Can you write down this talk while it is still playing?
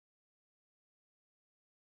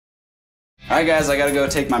All right, guys, I gotta go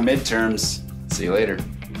take my midterms. See you later.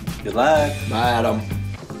 Good luck. Bye, Adam.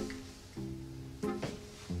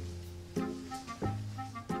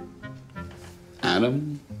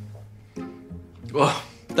 Adam? Whoa,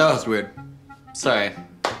 that was weird. Sorry.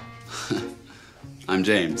 I'm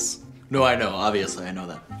James. No, I know. Obviously, I know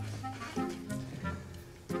that.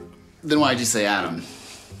 Then why'd you say Adam?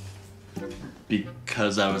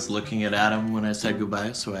 Because I was looking at Adam when I said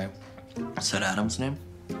goodbye, so I said Adam's name.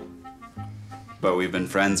 But we've been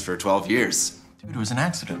friends for 12 years. Dude, it was an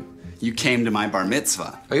accident. You came to my bar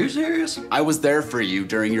mitzvah. Are you serious? I was there for you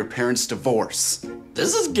during your parents' divorce.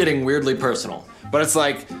 This is getting weirdly personal. But it's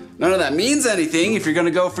like, none of that means anything if you're gonna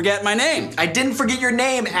go forget my name. I didn't forget your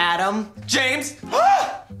name, Adam. James!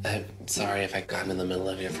 I'm sorry if I got in the middle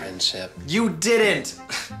of your friendship. You didn't.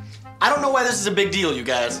 I don't know why this is a big deal, you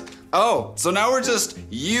guys. Oh, so now we're just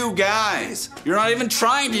you guys. You're not even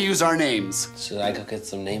trying to use our names. Should I go get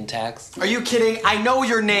some name tags? Are you kidding? I know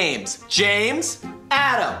your names. James,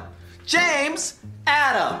 Adam. James,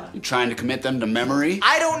 Adam. You trying to commit them to memory?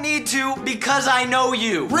 I don't need to because I know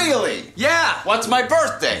you. Really? Yeah. What's my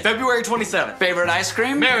birthday? February 27th. Favorite ice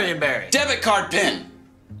cream? Marionberry. Debit card pin.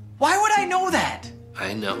 Why would I know that?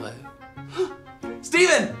 I know it.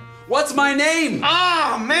 Steven, what's my name?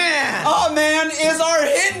 Oh, man. Oh, man is our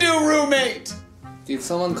Hindu roommate. Did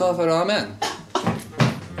someone call for ramen?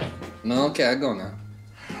 No? Okay, I go now.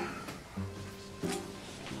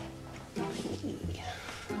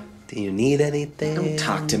 Do you need anything? Don't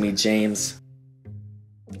talk to me, James.